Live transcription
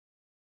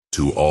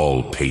To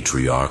all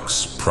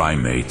patriarchs,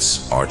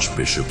 primates,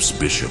 archbishops,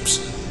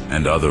 bishops,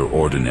 and other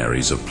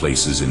ordinaries of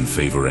places in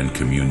favor and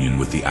communion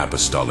with the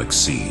Apostolic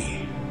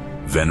See,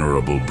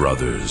 venerable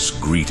brothers,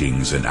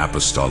 greetings and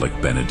apostolic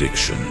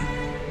benediction.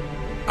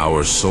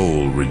 Our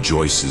soul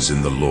rejoices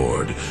in the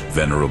Lord,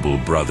 venerable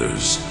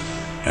brothers,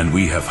 and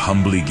we have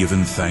humbly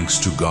given thanks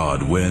to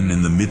God when,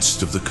 in the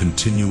midst of the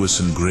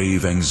continuous and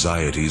grave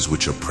anxieties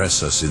which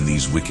oppress us in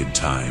these wicked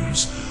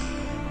times,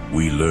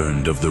 we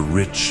learned of the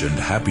rich and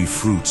happy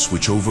fruits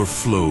which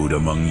overflowed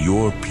among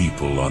your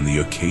people on the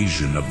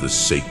occasion of the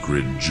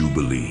sacred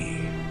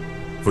Jubilee.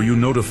 For you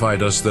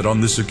notified us that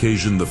on this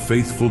occasion the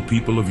faithful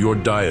people of your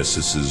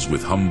dioceses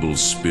with humble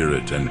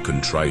spirit and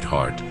contrite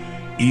heart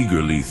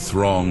eagerly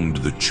thronged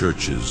the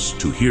churches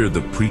to hear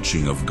the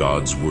preaching of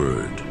God's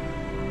word.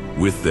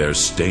 With their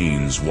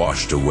stains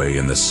washed away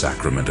in the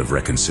sacrament of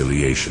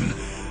reconciliation,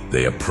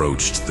 they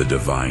approached the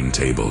divine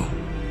table.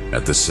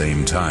 At the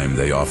same time,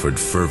 they offered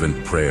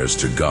fervent prayers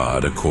to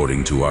God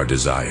according to our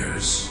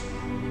desires.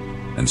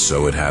 And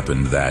so it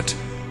happened that,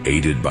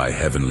 aided by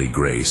heavenly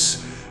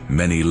grace,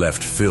 many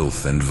left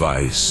filth and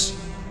vice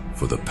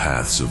for the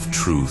paths of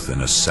truth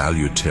and a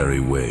salutary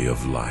way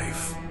of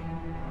life.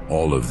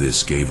 All of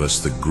this gave us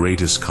the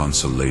greatest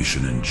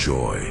consolation and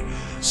joy,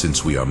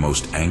 since we are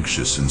most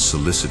anxious and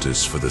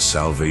solicitous for the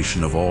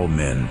salvation of all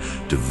men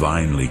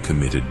divinely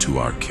committed to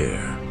our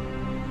care.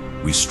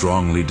 We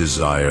strongly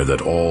desire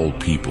that all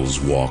peoples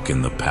walk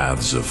in the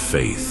paths of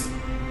faith,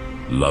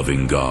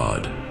 loving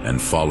God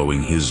and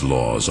following His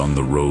laws on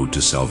the road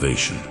to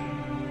salvation.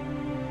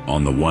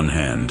 On the one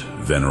hand,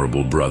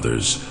 venerable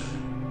brothers,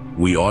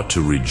 we ought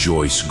to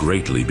rejoice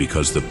greatly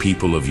because the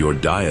people of your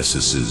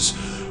dioceses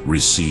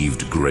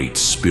received great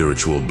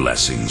spiritual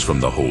blessings from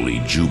the Holy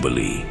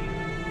Jubilee.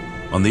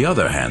 On the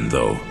other hand,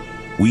 though,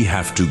 we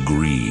have to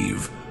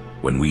grieve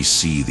when we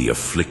see the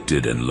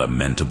afflicted and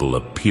lamentable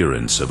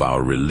appearance of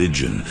our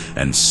religion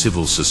and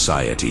civil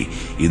society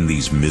in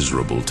these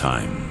miserable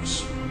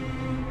times.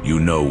 You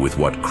know with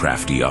what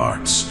crafty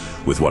arts,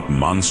 with what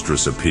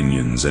monstrous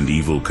opinions and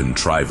evil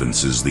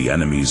contrivances the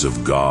enemies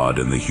of God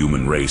and the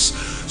human race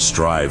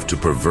strive to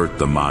pervert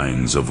the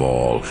minds of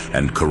all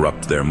and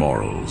corrupt their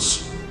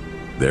morals.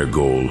 Their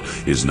goal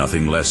is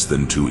nothing less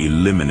than to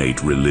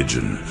eliminate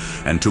religion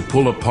and to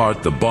pull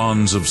apart the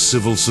bonds of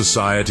civil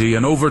society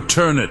and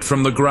overturn it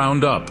from the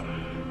ground up.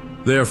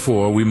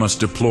 Therefore, we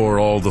must deplore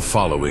all the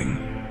following: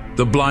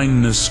 the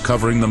blindness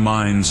covering the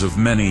minds of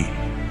many,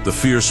 the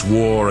fierce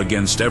war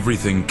against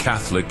everything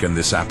Catholic and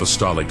this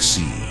Apostolic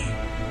See,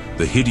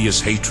 the hideous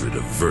hatred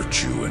of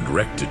virtue and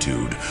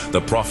rectitude,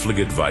 the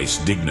profligate vice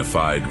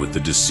dignified with the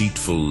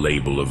deceitful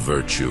label of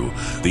virtue,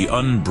 the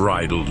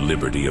unbridled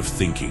liberty of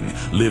thinking,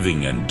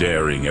 living and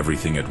daring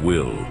everything at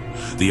will,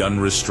 the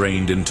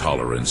unrestrained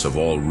intolerance of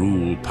all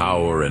rule,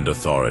 power, and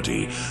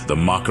authority, the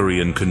mockery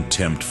and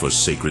contempt for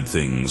sacred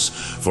things,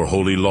 for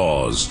holy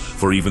laws,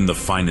 for even the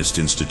finest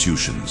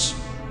institutions,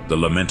 the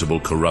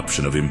lamentable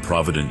corruption of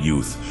improvident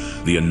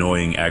youth, the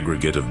annoying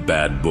aggregate of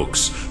bad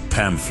books,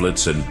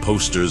 pamphlets and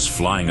posters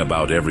flying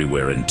about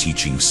everywhere and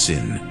teaching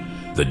sin,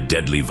 the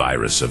deadly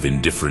virus of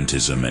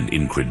indifferentism and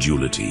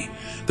incredulity,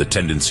 the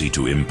tendency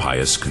to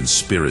impious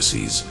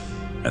conspiracies,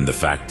 and the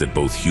fact that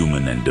both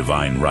human and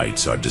divine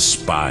rights are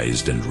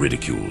despised and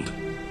ridiculed.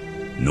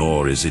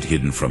 Nor is it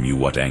hidden from you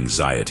what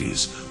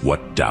anxieties,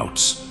 what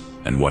doubts,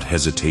 and what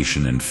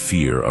hesitation and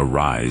fear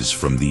arise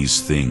from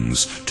these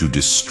things to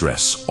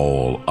distress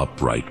all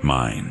upright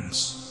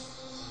minds.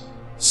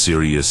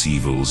 Serious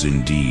evils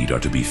indeed are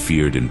to be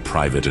feared in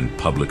private and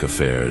public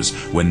affairs,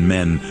 when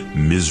men,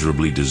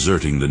 miserably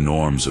deserting the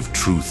norms of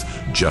truth,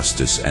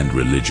 justice, and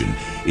religion,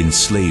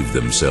 enslave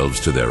themselves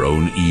to their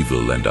own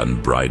evil and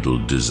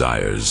unbridled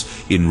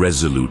desires, in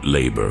resolute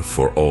labor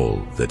for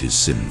all that is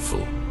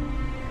sinful.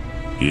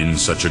 In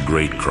such a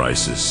great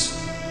crisis,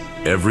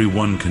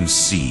 everyone can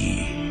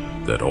see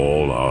that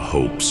all our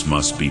hopes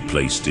must be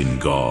placed in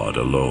God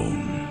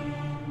alone.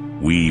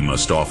 We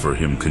must offer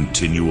Him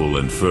continual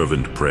and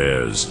fervent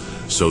prayers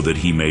so that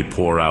He may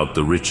pour out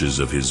the riches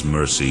of His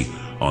mercy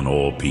on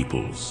all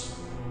peoples.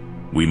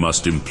 We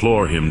must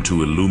implore Him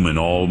to illumine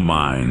all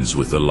minds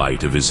with the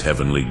light of His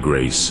heavenly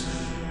grace,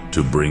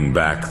 to bring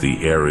back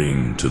the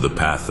erring to the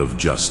path of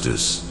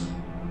justice,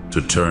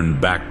 to turn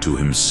back to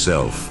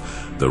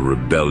Himself the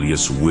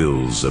rebellious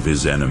wills of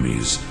His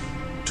enemies,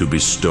 to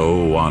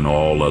bestow on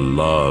all a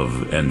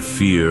love and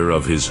fear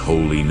of His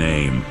holy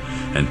name,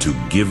 and to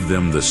give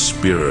them the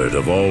spirit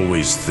of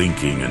always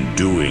thinking and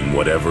doing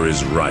whatever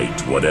is right,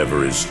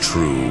 whatever is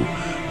true,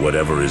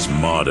 whatever is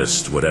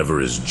modest,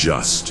 whatever is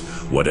just,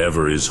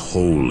 whatever is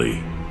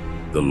holy.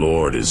 The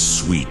Lord is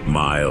sweet,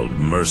 mild,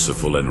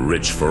 merciful, and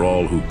rich for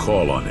all who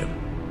call on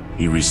Him.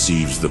 He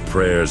receives the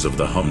prayers of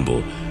the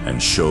humble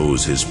and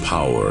shows His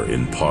power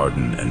in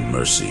pardon and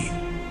mercy.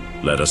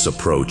 Let us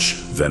approach,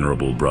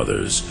 venerable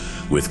brothers,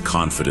 with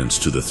confidence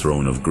to the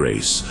throne of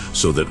grace,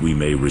 so that we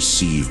may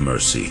receive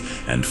mercy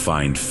and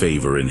find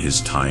favor in His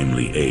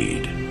timely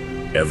aid.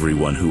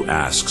 Everyone who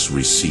asks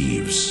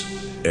receives,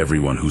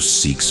 everyone who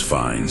seeks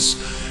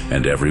finds,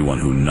 and everyone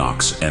who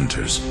knocks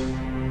enters.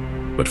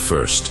 But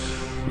first,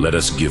 let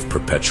us give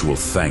perpetual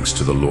thanks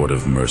to the Lord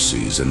of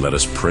mercies, and let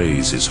us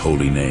praise his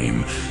holy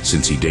name,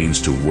 since he deigns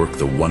to work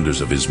the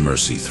wonders of his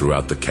mercy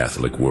throughout the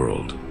Catholic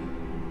world.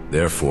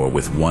 Therefore,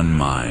 with one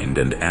mind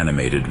and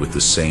animated with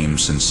the same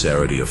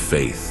sincerity of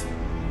faith,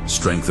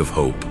 strength of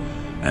hope,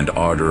 and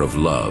ardor of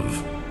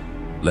love,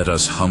 let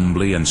us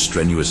humbly and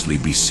strenuously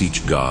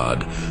beseech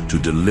God to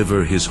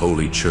deliver his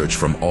holy church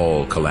from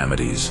all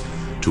calamities,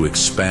 to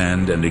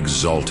expand and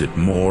exalt it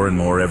more and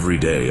more every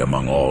day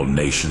among all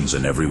nations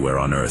and everywhere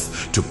on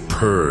earth, to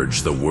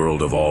purge the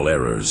world of all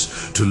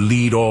errors, to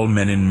lead all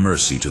men in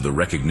mercy to the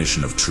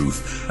recognition of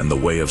truth and the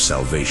way of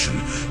salvation,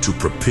 to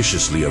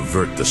propitiously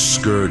avert the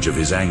scourge of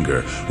his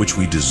anger, which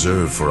we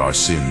deserve for our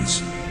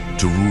sins,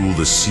 to rule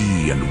the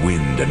sea and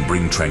wind and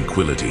bring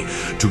tranquility,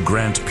 to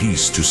grant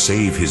peace, to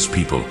save his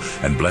people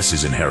and bless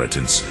his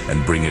inheritance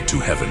and bring it to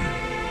heaven,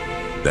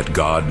 that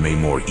God may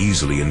more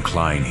easily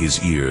incline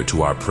his ear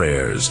to our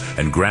prayers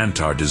and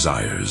grant our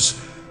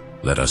desires.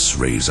 Let us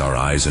raise our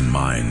eyes and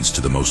minds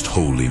to the most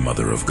holy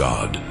Mother of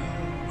God,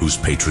 whose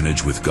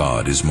patronage with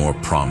God is more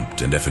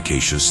prompt and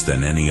efficacious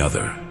than any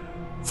other,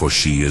 for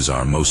she is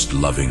our most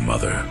loving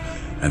Mother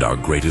and our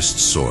greatest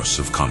source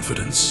of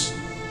confidence.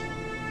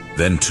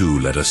 Then too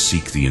let us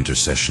seek the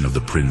intercession of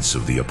the Prince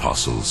of the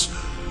Apostles,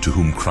 to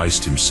whom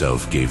Christ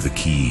himself gave the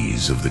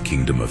keys of the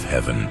kingdom of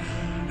heaven,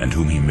 and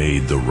whom he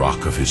made the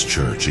rock of his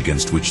church,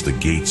 against which the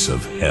gates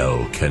of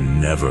hell can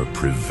never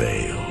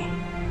prevail.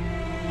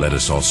 Let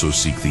us also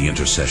seek the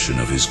intercession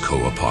of his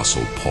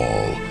co-apostle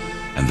Paul,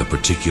 and the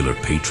particular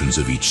patrons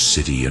of each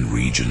city and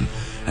region,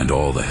 and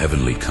all the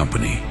heavenly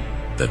company,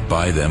 that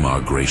by them our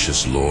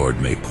gracious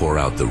Lord may pour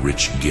out the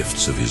rich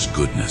gifts of his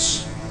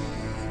goodness.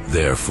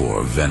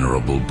 Therefore,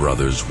 venerable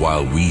brothers,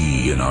 while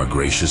we in our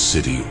gracious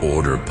city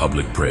order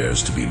public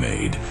prayers to be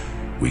made,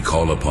 we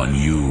call upon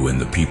you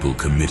and the people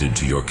committed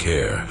to your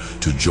care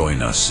to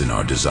join us in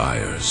our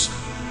desires.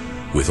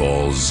 With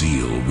all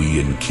zeal, we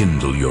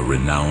enkindle your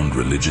renowned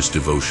religious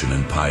devotion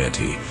and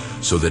piety,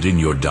 so that in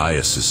your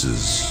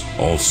dioceses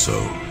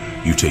also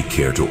you take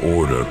care to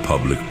order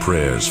public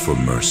prayers for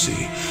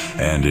mercy,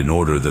 and in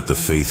order that the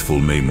faithful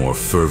may more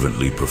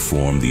fervently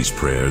perform these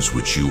prayers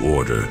which you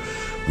order,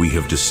 we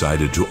have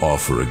decided to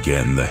offer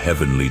again the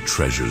heavenly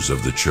treasures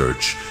of the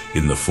Church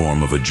in the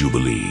form of a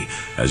Jubilee,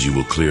 as you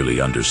will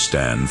clearly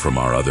understand from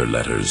our other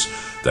letters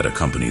that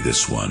accompany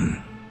this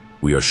one.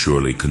 We are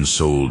surely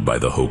consoled by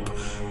the hope,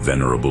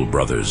 venerable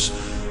brothers,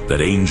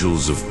 that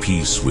angels of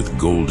peace with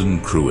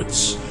golden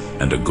cruets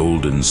and a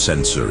golden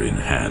censer in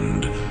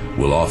hand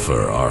will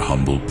offer our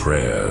humble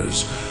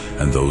prayers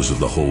and those of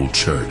the whole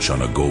Church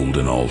on a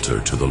golden altar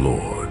to the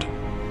Lord.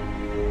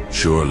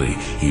 Surely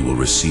he will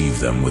receive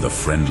them with a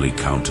friendly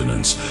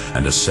countenance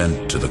and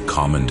assent to the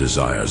common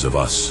desires of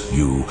us,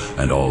 you,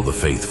 and all the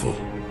faithful.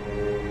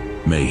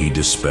 May he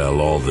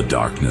dispel all the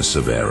darkness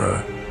of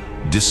error,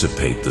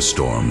 dissipate the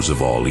storms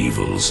of all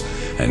evils,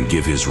 and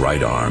give his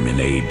right arm in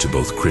aid to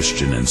both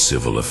Christian and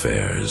civil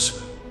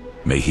affairs.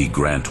 May he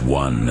grant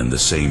one and the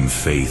same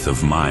faith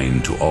of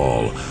mind to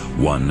all,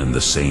 one and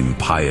the same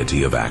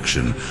piety of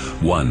action,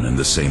 one and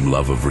the same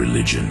love of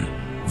religion,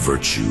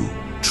 virtue,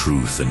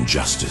 truth, and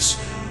justice,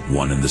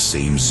 one and the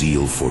same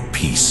zeal for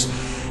peace,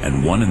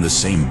 and one and the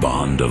same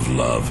bond of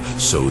love,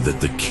 so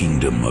that the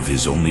kingdom of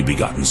his only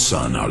begotten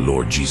Son, our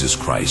Lord Jesus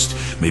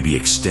Christ, may be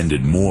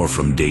extended more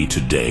from day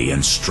to day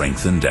and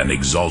strengthened and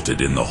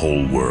exalted in the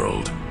whole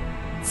world.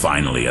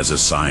 Finally, as a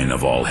sign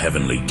of all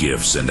heavenly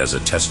gifts and as a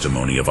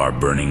testimony of our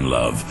burning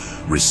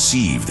love,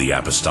 receive the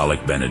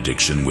apostolic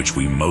benediction which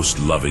we most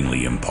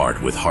lovingly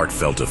impart with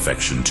heartfelt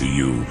affection to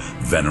you,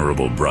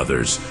 venerable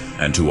brothers,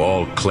 and to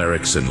all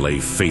clerics and lay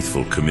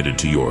faithful committed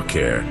to your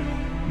care,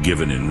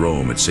 given in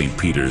Rome at St.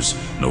 Peter's,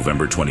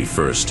 November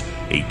 21st,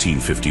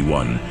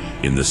 1851,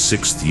 in the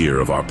 6th year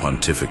of our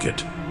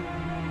pontificate.